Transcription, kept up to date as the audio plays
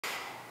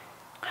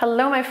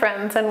Hello my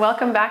friends, and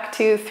welcome back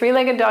to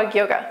Three-Legged Dog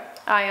Yoga.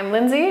 I am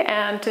Lindsay,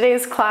 and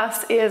today's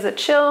class is a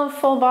chill,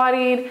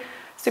 full-bodied,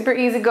 super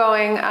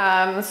easygoing,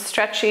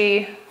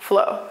 stretchy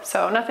flow.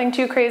 So nothing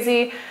too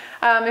crazy.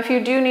 If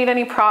you do need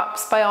any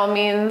props, by all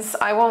means,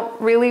 I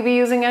won't really be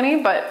using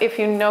any, but if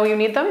you know you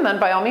need them, then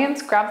by all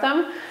means, grab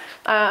them.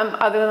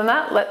 Other than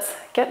that, let's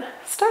get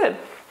started.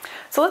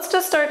 So let's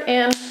just start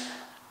in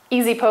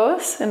easy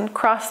pose and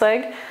cross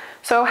leg.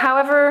 So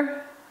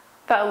however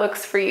that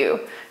looks for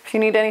you. If you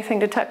need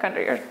anything to tuck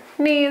under your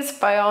knees,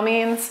 by all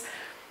means.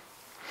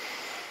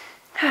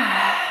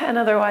 And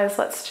otherwise,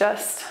 let's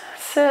just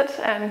sit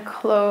and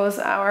close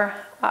our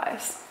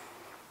eyes.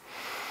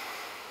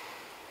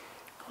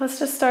 Let's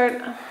just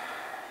start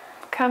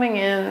coming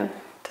in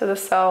to the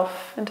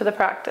self, into the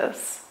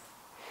practice.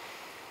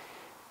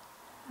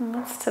 And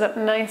let's sit up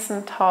nice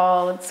and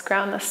tall. Let's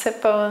ground the sit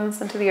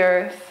bones into the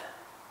earth.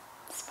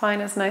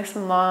 Spine is nice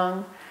and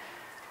long.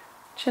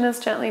 Chin is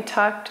gently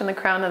tucked and the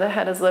crown of the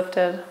head is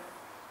lifted.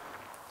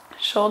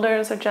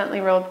 Shoulders are gently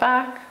rolled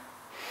back.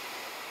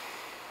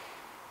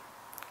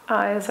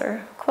 Eyes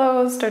are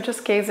closed or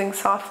just gazing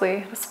softly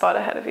at a spot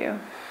ahead of you.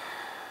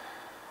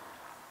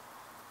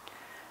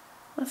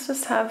 Let's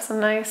just have some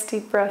nice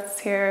deep breaths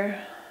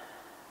here.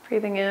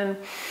 Breathing in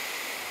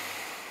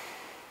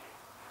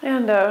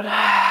and out.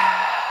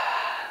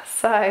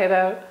 Sigh it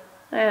out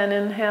and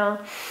inhale.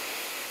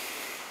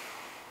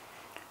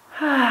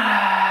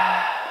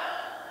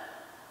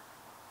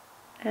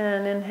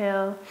 And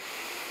inhale.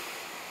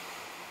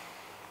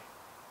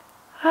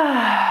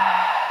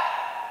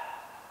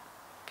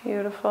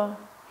 Beautiful.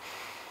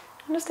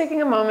 I'm just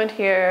taking a moment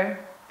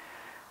here,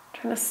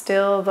 trying to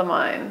still the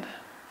mind.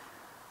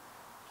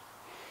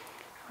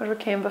 Whatever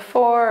came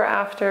before or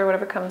after,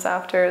 whatever comes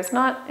after is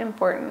not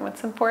important.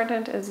 What's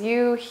important is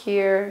you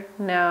here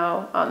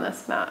now on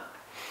this mat.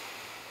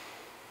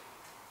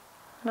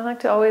 And I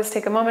like to always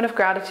take a moment of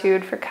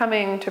gratitude for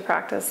coming to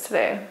practice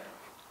today,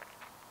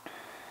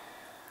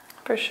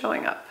 for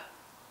showing up.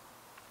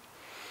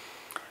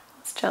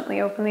 Let's gently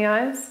open the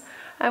eyes,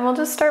 and we'll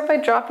just start by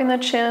dropping the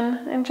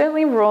chin and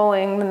gently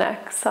rolling the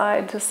neck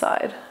side to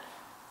side.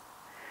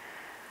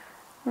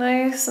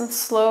 Nice and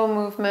slow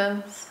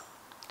movements,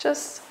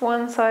 just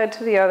one side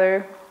to the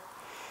other.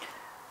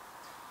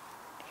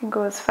 You can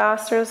go as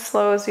fast or as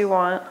slow as you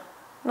want,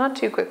 not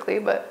too quickly,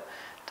 but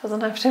it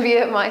doesn't have to be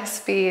at my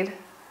speed.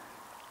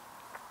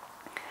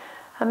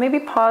 And maybe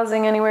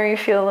pausing anywhere you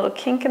feel a little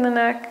kink in the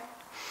neck.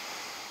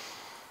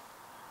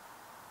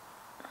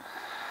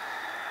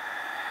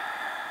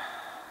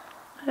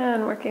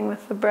 And working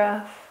with the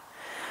breath.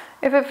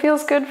 If it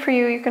feels good for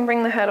you, you can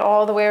bring the head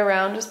all the way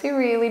around. Just be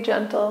really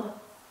gentle.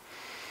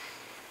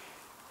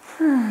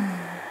 And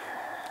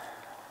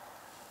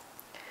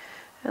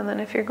then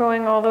if you're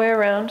going all the way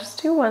around,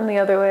 just do one the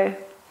other way.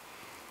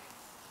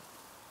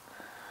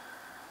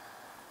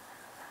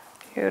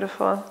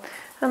 Beautiful.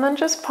 And then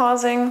just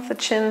pausing, the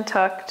chin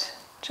tucked.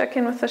 Check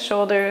in with the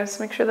shoulders.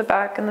 Make sure the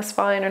back and the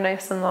spine are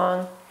nice and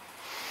long.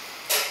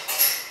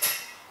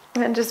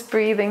 And just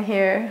breathing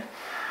here.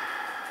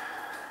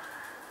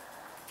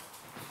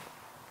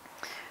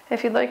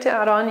 If you'd like to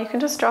add on, you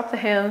can just drop the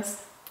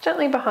hands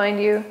gently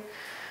behind you,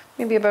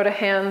 maybe about a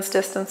hand's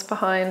distance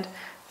behind.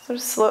 Sort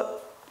of slow,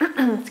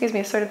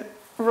 sort of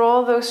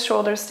roll those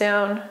shoulders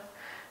down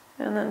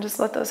and then just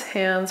let those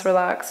hands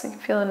relax. You can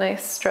feel a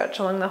nice stretch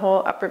along the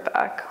whole upper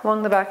back,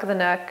 along the back of the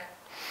neck.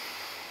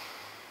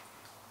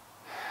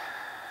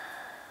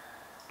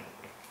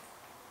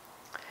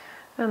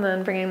 And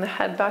then bringing the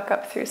head back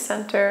up through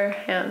center,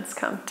 hands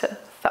come to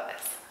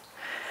thighs.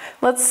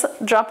 Let's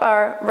drop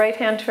our right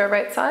hand to our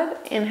right side.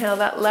 Inhale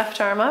that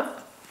left arm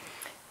up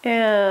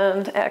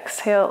and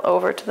exhale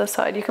over to the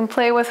side. You can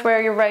play with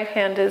where your right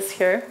hand is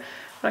here. I'm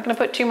not going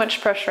to put too much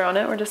pressure on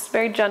it. We're just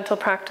very gentle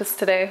practice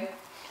today.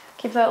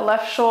 Keep that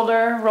left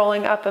shoulder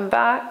rolling up and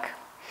back.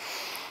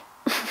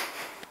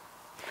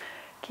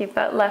 Keep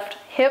that left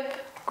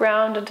hip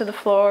grounded to the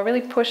floor,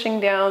 really pushing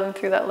down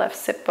through that left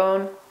sit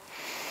bone.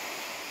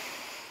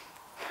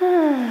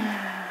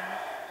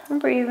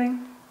 And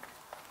breathing.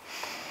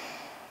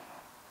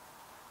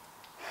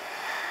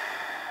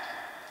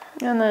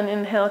 And then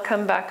inhale,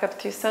 come back up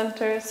through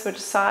center, switch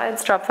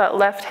sides, drop that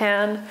left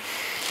hand.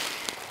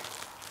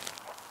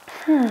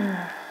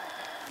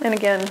 And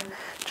again,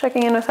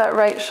 checking in with that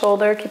right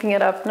shoulder, keeping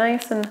it up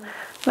nice and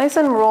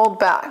rolled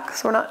back.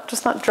 So we're not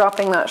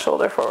dropping that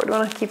shoulder forward. We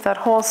want to keep that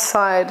whole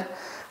side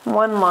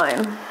one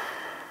line.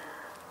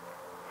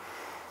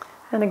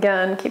 And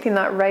again, keeping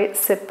that right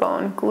sit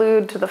bone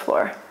glued to the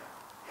floor.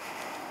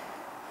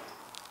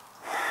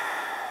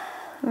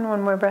 And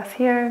one more breath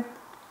here.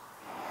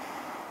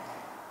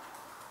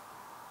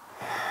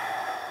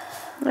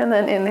 And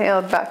then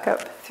inhale back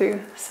up through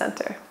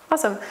center.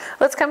 Awesome.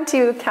 Let's come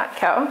to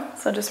cat-cow.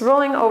 So just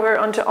rolling over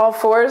onto all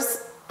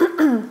fours.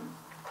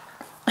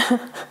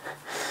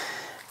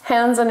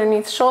 Hands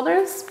underneath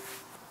shoulders.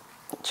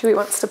 Chewy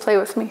wants to play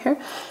with me here.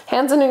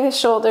 Hands underneath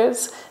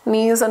shoulders,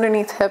 knees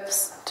underneath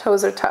hips,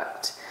 toes are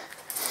tucked.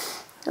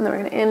 And then we're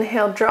going to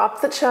inhale,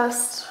 drop the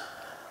chest,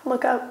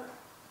 look up.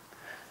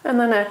 And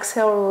then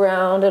exhale,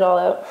 round it all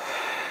out.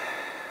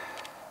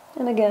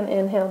 And again,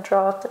 inhale,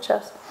 draw up the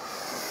chest.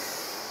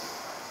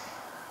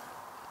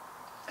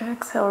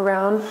 Exhale,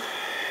 round.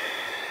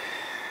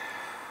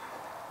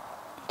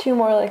 2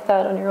 more like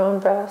that on your own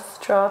breath.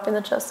 Drop in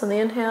the chest on the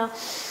inhale.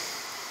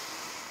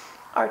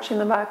 Arching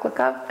the back, look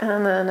up,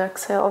 and then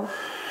exhale.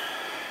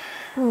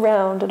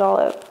 Round it all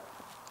out.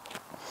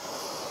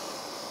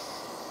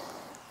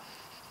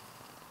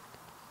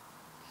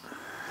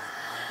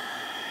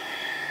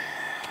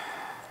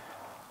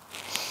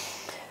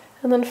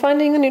 And then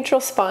finding the neutral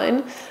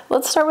spine.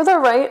 Let's start with our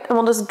right, and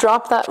we'll just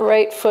drop that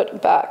right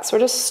foot back. So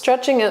we're just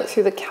stretching out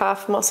through the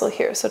calf muscle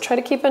here. So try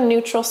to keep a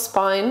neutral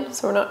spine,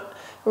 so we're not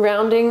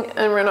rounding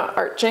and we're not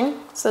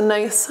arching. It's a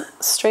nice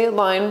straight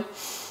line.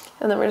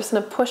 And then we're just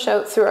gonna push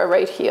out through our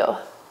right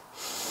heel.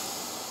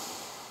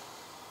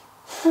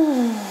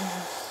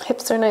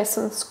 Hips are nice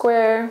and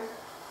square.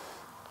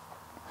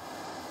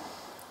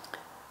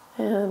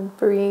 And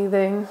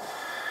breathing.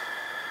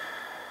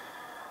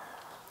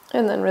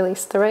 And then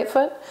release the right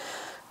foot.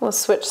 We'll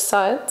switch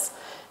sides.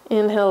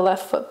 Inhale,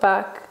 left foot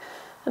back,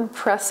 and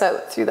press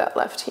out through that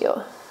left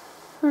heel.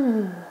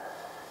 Feeling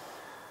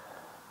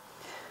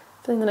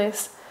the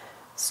nice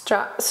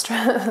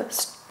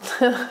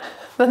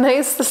the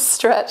nice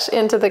stretch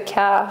into the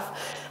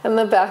calf and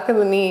the back of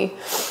the knee.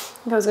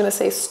 I was going to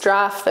say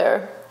straff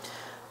there.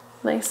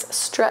 Nice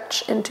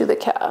stretch into the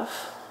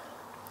calf.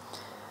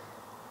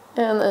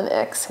 And then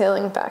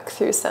exhaling back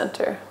through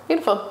center.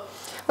 Beautiful.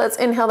 Let's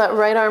inhale that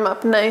right arm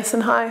up nice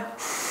and high.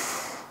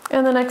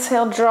 And then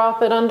exhale,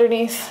 drop it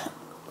underneath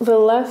the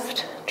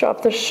left.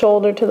 Drop the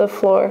shoulder to the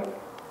floor.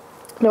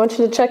 And I want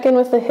you to check in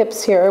with the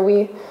hips here. Are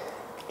we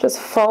just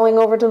falling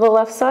over to the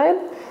left side?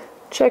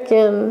 Check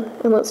in,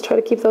 and let's try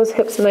to keep those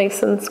hips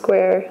nice and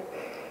square.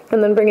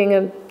 And then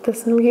bringing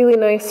this really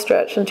nice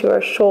stretch into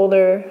our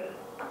shoulder.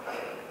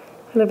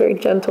 And a very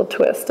gentle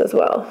twist as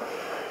well.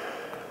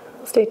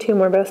 Stay 2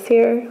 more breaths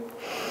here.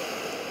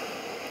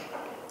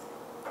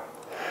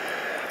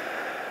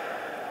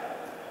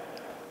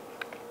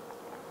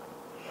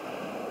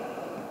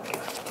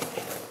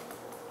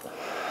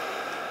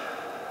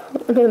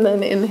 And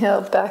then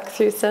inhale back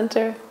through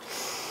center.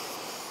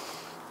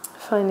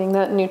 Finding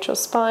that neutral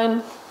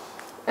spine.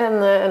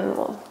 And then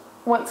we'll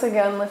once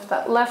again lift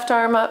that left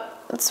arm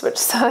up and switch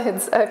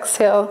sides.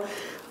 Exhale,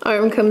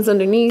 arm comes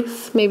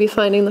underneath, maybe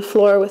finding the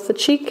floor with the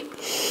cheek.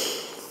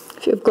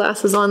 If you have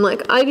glasses on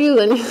like I do,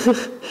 then you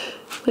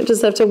might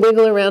just have to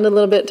wiggle around a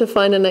little bit to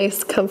find a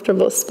nice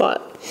comfortable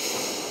spot.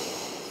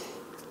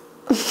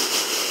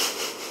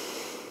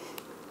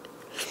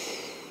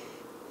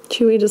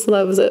 Chewy just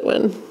loves it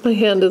when my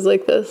hand is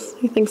like this.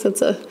 He thinks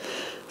it's a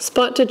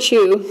spot to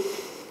chew.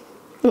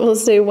 We'll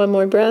stay 1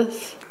 more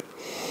breath.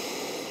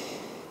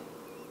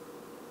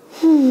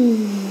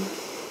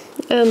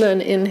 And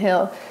then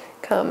inhale,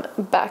 come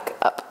back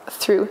up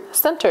through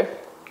center.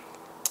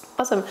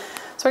 Awesome.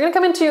 So we're gonna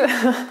come into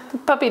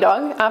puppy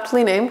dog,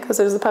 aptly named because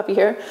there's a puppy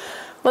here.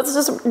 Let's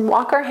just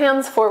walk our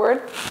hands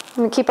forward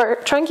and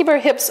try and keep our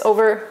hips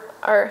over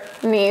our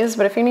knees,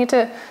 but if you need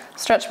to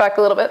stretch back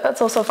a little bit,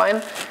 that's also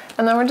fine.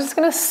 And then we're just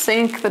gonna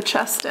sink the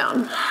chest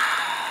down.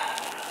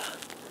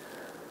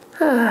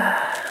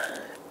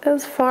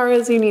 As far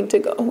as you need to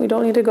go. We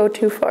don't need to go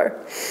too far.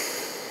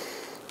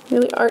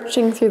 Really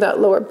arching through that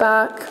lower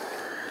back.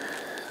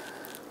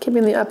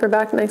 Keeping the upper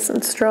back nice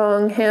and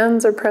strong.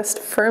 Hands are pressed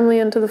firmly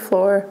into the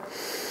floor.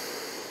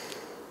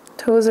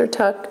 Toes are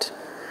tucked.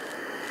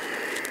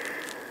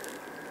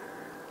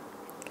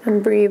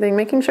 And breathing,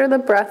 making sure the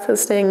breath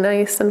is staying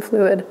nice and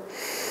fluid.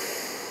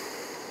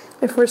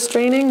 If we're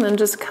straining, then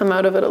just come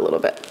out of it a little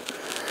bit.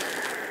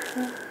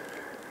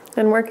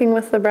 And working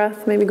with the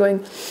breath, maybe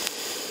going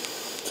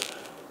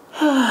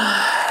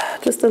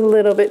just a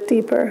little bit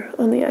deeper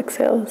on the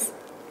exhales.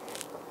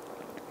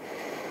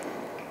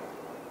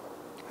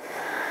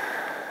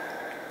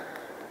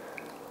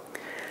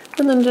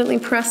 And then gently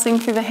pressing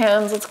through the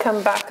hands. Let's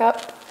come back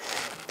up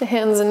to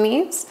hands and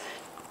knees.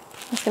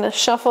 I'm just gonna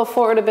shuffle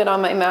forward a bit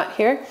on my mat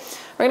here.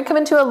 We're gonna come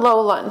into a low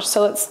lunge.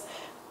 So let's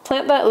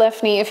plant that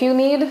left knee. If you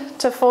need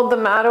to fold the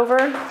mat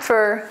over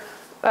for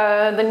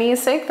the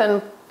knee's sake,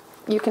 then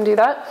you can do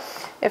that.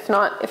 If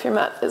not, if your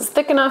mat is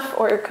thick enough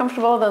or you're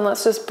comfortable, then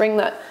let's just bring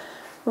that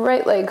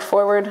right leg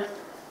forward.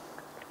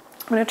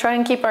 I'm gonna try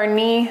and keep our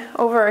knee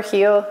over our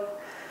heel.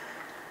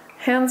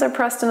 Hands are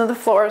pressed into the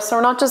floor, so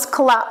we're not just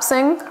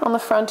collapsing on the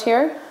front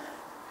here.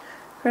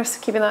 We're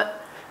just keeping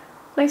that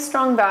nice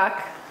strong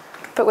back,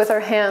 but with our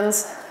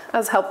hands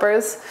as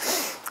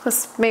helpers.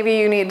 Maybe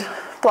you need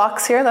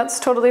blocks here, that's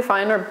totally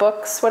fine, or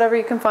books, whatever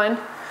you can find.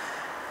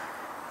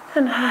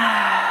 And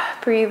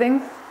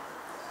breathing,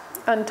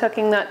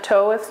 untucking that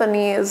toe if the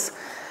knee is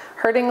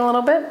hurting a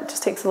little bit. It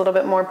just takes a little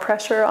bit more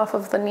pressure off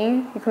of the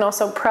knee. You can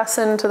also press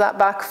into that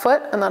back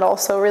foot, and that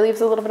also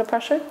relieves a little bit of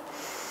pressure.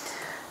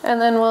 And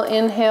then we'll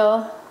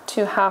inhale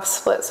to half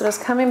split. So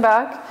just coming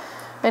back,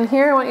 and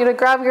here I want you to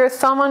grab your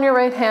thumb on your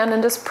right hand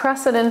and just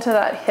press it into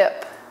that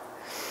hip,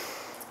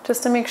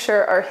 just to make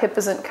sure our hip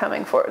isn't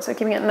coming forward. So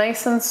keeping it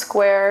nice and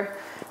square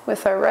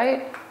with our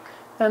right,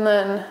 And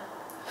then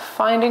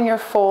finding your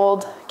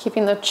fold,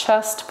 keeping the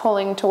chest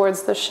pulling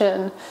towards the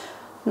shin,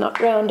 not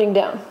rounding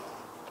down.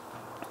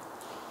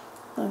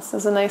 This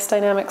is a nice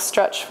dynamic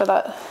stretch for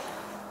that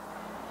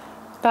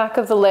back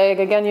of the leg.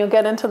 Again, you'll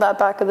get into that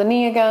back of the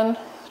knee again,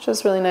 which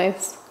is really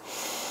nice.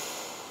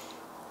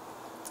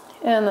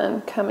 And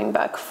then coming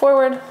back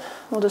forward,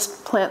 we'll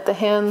just plant the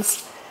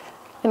hands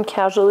and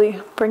casually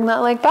bring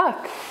that leg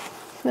back.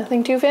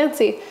 Nothing too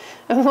fancy.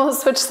 And we'll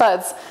switch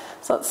sides.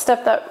 So let's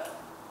step that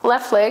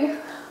left leg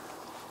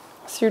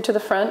through to the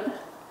front.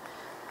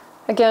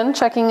 Again,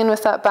 checking in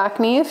with that back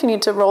knee if you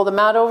need to roll the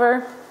mat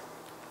over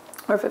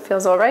or if it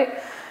feels all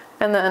right.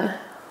 And then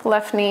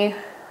left knee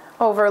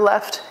over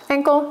left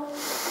ankle.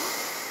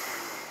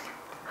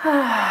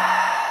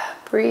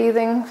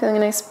 Breathing, feeling a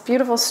nice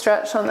beautiful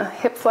stretch on the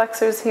hip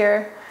flexors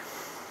here.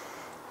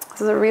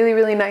 This is a really,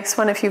 really nice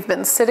one if you've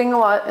been sitting a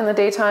lot in the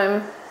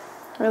daytime.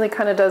 Really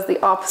kind of does the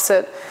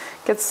opposite.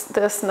 Gets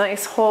this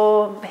nice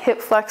whole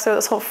hip flexor,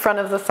 this whole front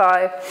of the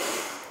thigh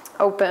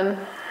open.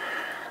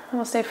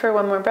 We'll stay for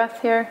one more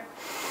breath here.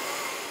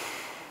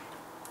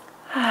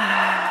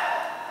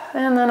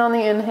 And then on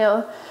the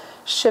inhale,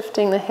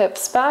 shifting the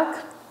hips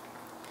back.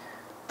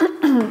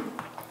 And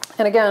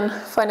again,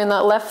 finding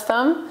that left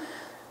thumb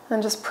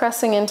and just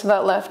pressing into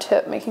that left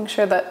hip, making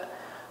sure that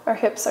our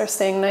hips are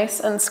staying nice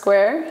and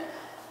square.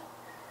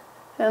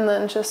 And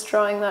then just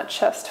drawing that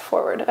chest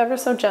forward ever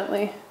so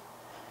gently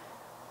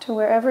to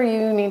wherever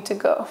you need to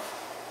go.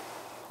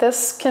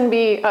 This can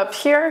be up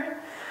here,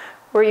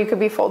 where you could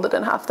be folded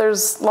in half.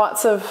 There's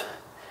lots of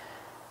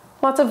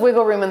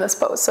wiggle room in this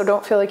pose, so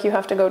don't feel like you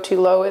have to go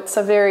too low. It's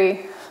a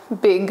very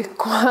big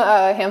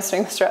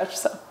hamstring stretch.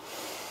 So,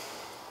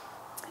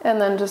 and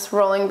then just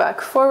rolling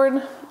back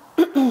forward.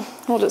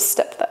 We'll just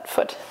step that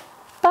foot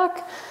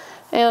back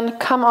and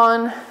come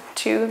on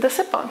to the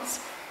sit bones.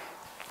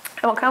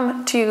 And we'll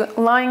come to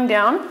lying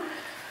down.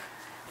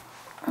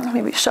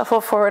 Maybe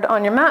shuffle forward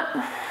on your mat.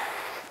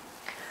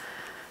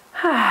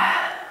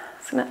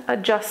 Just gonna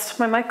adjust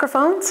my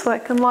microphone so I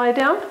can lie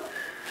down.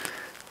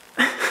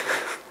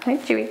 Hi,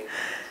 Chewy.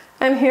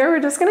 And here we're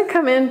just gonna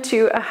come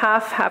into a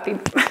half happy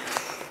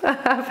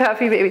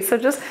baby. So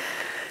just,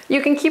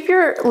 you can keep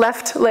your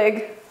left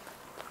leg,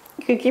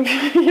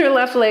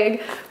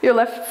 your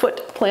left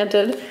foot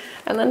planted,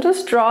 and then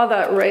just draw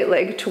that right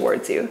leg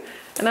towards you.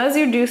 And as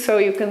you do so,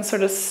 you can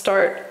sort of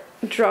start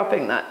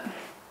dropping that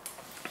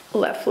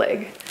left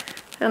leg.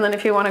 And then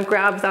if you want to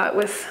grab that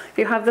with, if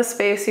you have the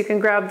space, you can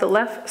grab the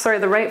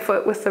right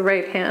foot with the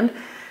right hand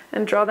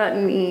and draw that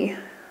knee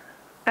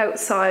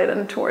outside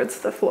and towards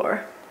the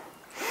floor.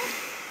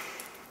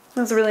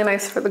 That's really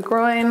nice for the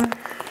groin,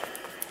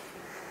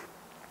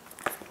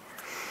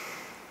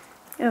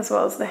 as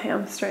well as the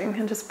hamstring.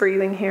 And just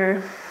breathing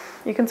here.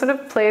 You can sort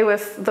of play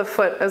with the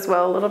foot as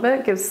well a little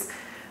bit.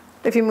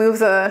 If you move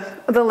the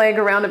leg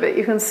around a bit,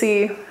 you can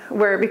see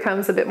where it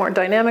becomes a bit more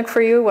dynamic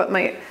for you, what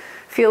might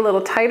feel a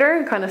little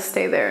tighter, kind of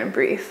stay there and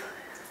breathe.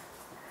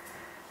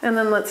 And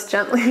then let's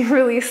gently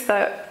release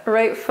that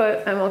right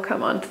foot and we'll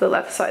come on to the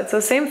left side.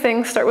 So same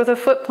thing, start with a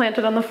foot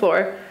planted on the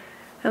floor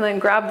and then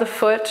grab the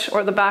foot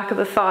or the back of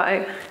the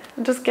thigh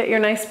and just get your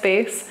nice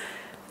base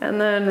and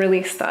then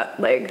release that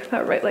leg,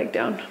 that right leg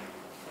down.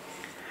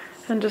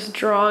 And just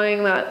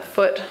drawing that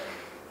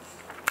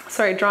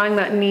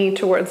knee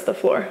towards the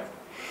floor.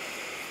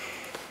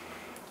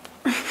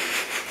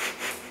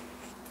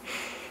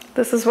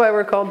 This is why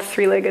we're called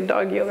three-legged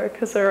dog yoga,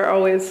 because there are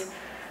always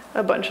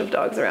a bunch of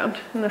dogs around.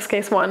 In this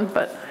case, one,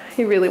 but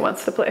he really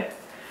wants to play.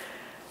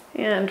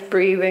 And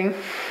breathing.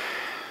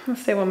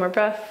 Let's say one more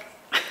breath.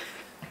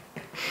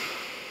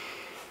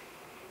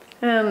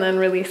 And then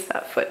release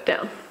that foot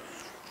down.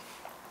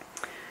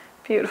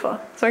 Beautiful.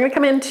 So I'm going to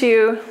come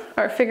into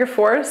our figure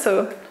four.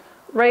 So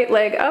right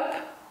leg up,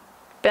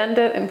 bend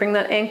it and bring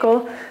that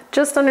ankle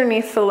just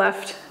underneath the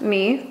left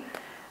knee.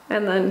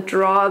 And then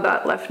draw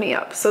that left knee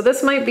up. So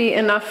this might be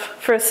enough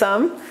for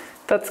some.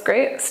 That's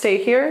great.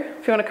 Stay here.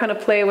 If you want to kind of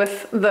play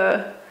with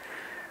the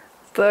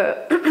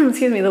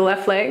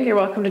left leg, you're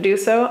welcome to do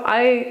so.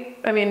 I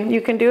mean, you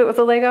can do it with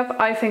the leg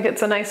up. I think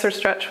it's a nicer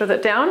stretch with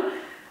it down.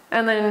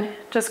 And then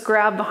just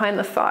grab behind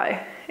the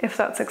thigh if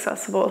that's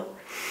accessible.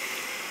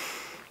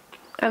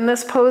 And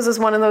this pose is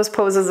one of those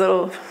poses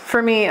that'll,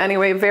 for me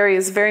anyway,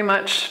 varies very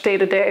much day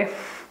to day.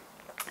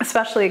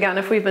 Especially again,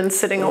 if we've been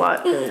sitting a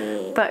lot,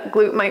 that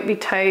glute might be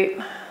tight.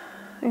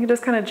 You can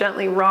just kind of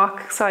gently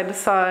rock side to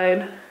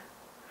side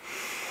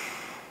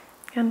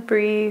and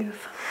breathe.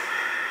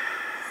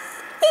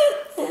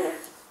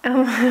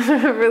 And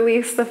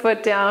release the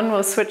foot down.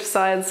 We'll switch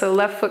sides. So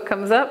left foot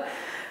comes up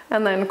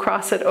and then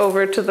cross it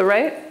over to the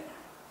right.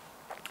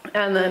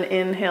 And then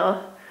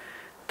inhale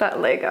that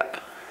leg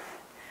up.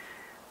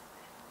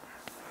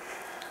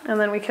 And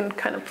then we can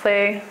kind of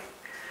play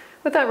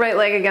with that right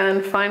leg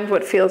again, find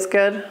what feels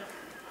good.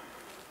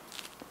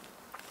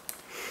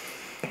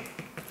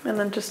 And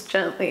then just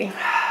gently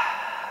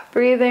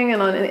breathing,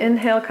 and on an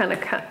inhale, come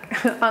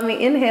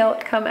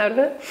out of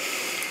it.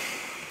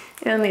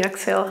 And the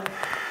exhale,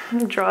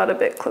 draw it a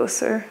bit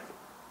closer.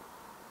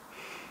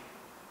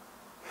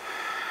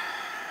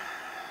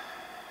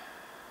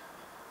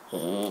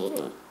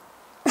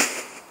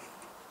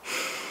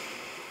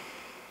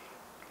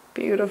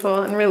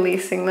 Beautiful, and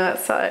releasing that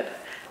side.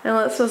 And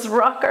let's just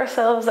rock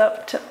ourselves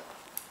up to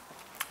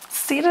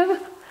seated.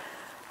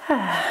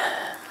 And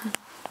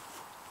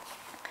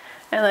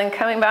then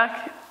coming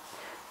back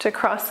to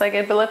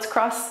cross-legged, but let's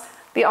cross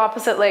the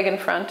opposite leg in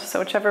front. So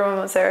whichever one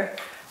was there,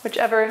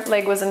 whichever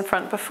leg was in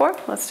front before,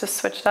 let's just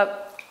switch it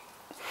up.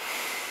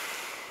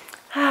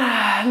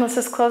 And let's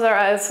just close our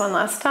eyes one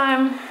last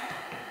time.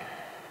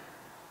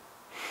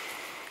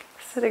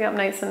 Sitting up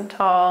nice and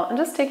tall and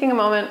just taking a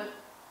moment,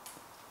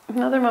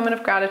 another moment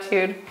of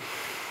gratitude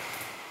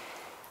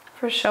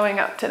for showing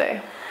up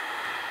today,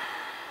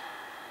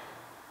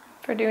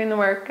 for doing the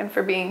work and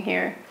for being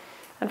here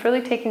and for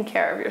really taking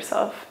care of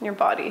yourself and your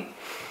body.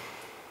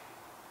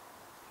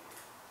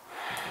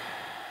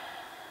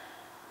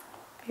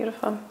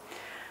 Beautiful.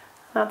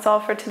 That's all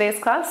for today's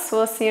class.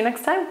 We'll see you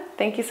next time.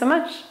 Thank you so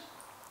much.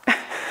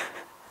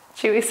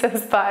 Chewy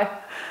says bye.